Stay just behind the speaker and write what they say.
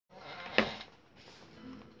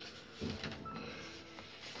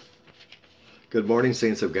Good morning,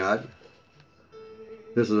 saints of God.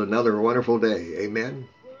 This is another wonderful day. Amen.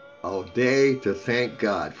 A day to thank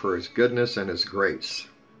God for His goodness and His grace.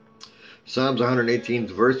 Psalms 118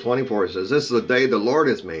 verse 24 says, "This is the day the Lord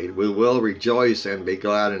has made. We will rejoice and be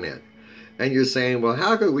glad in it." And you're saying, well,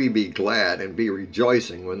 how could we be glad and be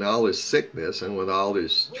rejoicing with all this sickness and with all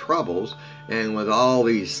these troubles and with all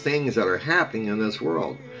these things that are happening in this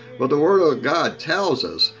world? Well, the Word of God tells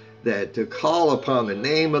us that to call upon the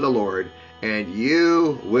name of the Lord and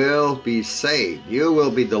you will be saved. You will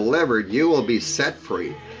be delivered. You will be set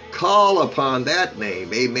free. Call upon that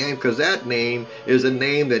name, amen, because that name is a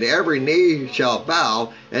name that every knee shall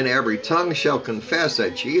bow and every tongue shall confess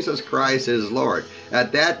that Jesus Christ is Lord.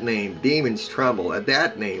 At that name, demons tremble. At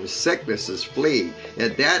that name, sicknesses flee.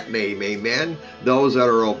 At that name, amen, those that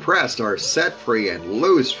are oppressed are set free and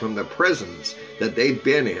loose from the prisons that they've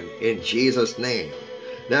been in Jesus' name.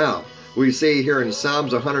 Now, we see here in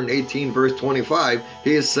Psalms 118 verse 25,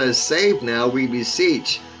 he says, "Save now, we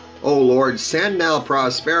beseech. O Lord, send now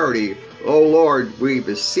prosperity. O Lord, we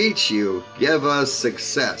beseech you, give us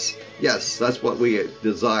success." Yes, that's what we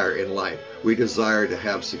desire in life. We desire to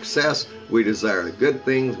have success. We desire the good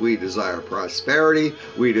things. We desire prosperity.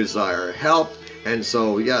 We desire help. And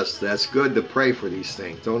so, yes, that's good to pray for these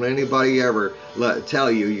things. Don't anybody ever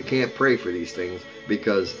tell you you can't pray for these things,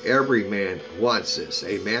 because every man wants this.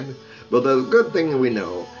 Amen? But the good thing that we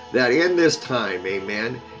know, that in this time,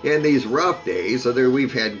 amen, in these rough days, so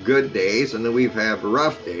we've had good days and then we've had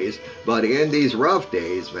rough days, but in these rough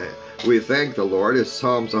days, man, we thank the Lord, as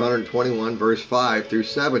Psalms 121 verse 5 through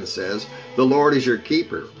 7 says, "The Lord is your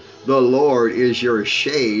keeper. The Lord is your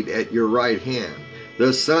shade at your right hand.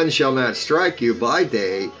 The sun shall not strike you by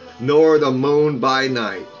day, nor the moon by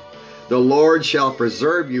night. The Lord shall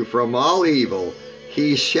preserve you from all evil.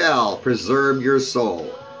 He shall preserve your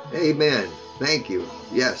soul." Amen. Thank you.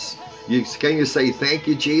 Yes. Can you say thank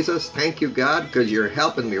you, Jesus? Thank you, God, because you're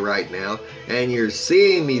helping me right now and you're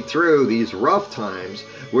seeing me through these rough times.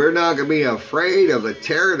 We're not going to be afraid of the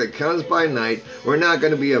terror that comes by night. We're not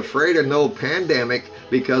going to be afraid of no pandemic,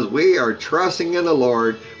 because we are trusting in the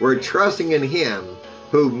Lord. We're trusting in Him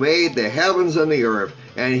who made the heavens and the earth,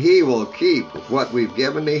 and He will keep what we've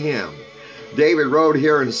given to Him. David wrote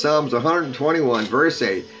here in Psalms 121 verse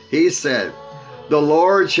 8, he said, "The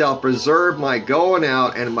Lord shall preserve my going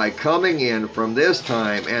out and my coming in from this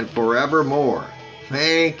time and forevermore."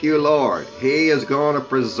 Thank you, Lord. He is going to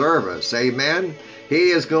preserve us. Amen.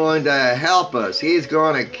 He is going to help us. He's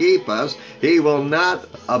going to keep us. He will not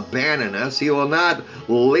abandon us. He will not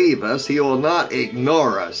leave us. He will not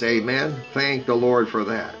ignore us. Amen. Thank the Lord for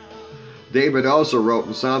that. David also wrote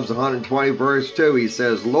in Psalms 120 verse 2, he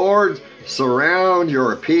says, "Lord, surround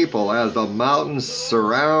your people as the mountains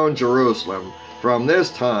surround Jerusalem from this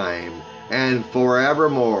time and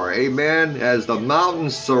forevermore." Amen. As the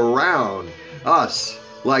mountains surround us,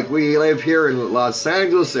 like we live here in Los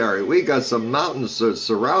Angeles area, we got some mountains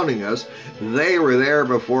surrounding us. They were there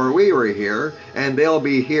before we were here, and they'll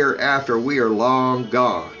be here after we are long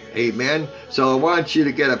gone. Amen. So I want you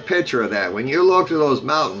to get a picture of that. When you look to those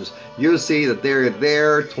mountains, you'll see that they're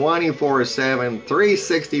there 24/7,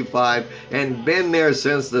 365, and been there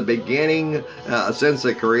since the beginning, since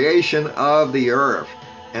the creation of the earth.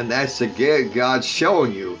 And that's God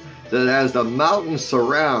showing you that as the mountains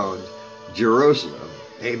surround Jerusalem,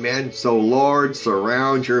 amen, so Lord,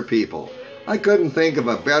 surround your people. I couldn't think of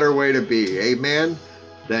a better way to be, amen,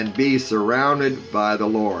 than be surrounded by the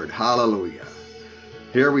Lord. Hallelujah.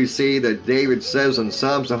 Here we see that David says in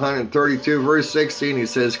Psalms 132 verse 16, he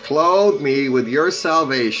says, "Clothe me with your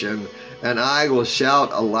salvation, and I will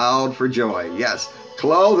shout aloud for joy." Yes,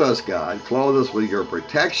 clothe us, God. Clothe us with your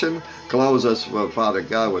protection. Clothe us, Father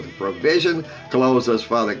God, with provision. Clothe us,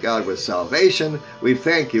 Father God, with salvation. We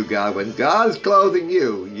thank you, God. When God's clothing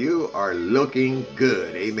you, you are looking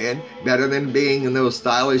good. Amen. Better than being in those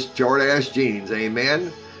stylish short-ass jeans.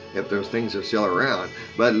 Amen. If those things are still around.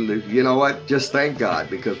 But you know what? Just thank God,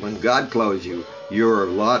 because when God clothes you, you're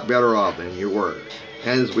a lot better off than you were.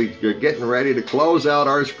 And as we're getting ready to close out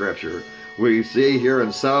our scripture, we see here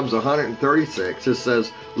in Psalms 136, it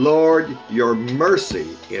says, "Lord, your mercy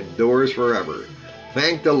endures forever."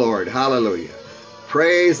 Thank the Lord. Hallelujah.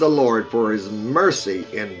 Praise the Lord, for His mercy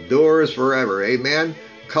endures forever. Amen.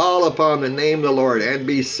 Call upon the name of the Lord and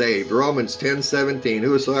be saved. Romans 10:17,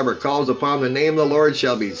 "Whosoever calls upon the name of the Lord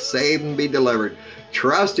shall be saved and be delivered."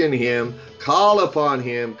 Trust in Him. Call upon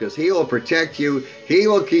Him, because He will protect you. He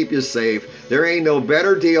will keep you safe. There ain't no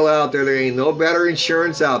better deal out there. There ain't no better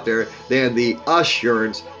insurance out there than the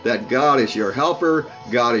assurance that God is your helper,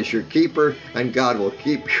 God is your keeper, and God will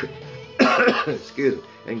keep you. Excuse me.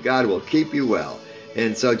 And God will keep you well.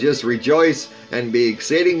 And so just rejoice and be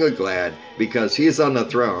exceedingly glad, because He's on the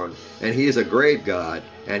throne, and He's a great God,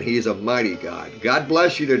 and He's a mighty God. God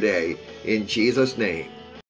bless you today, in Jesus' name.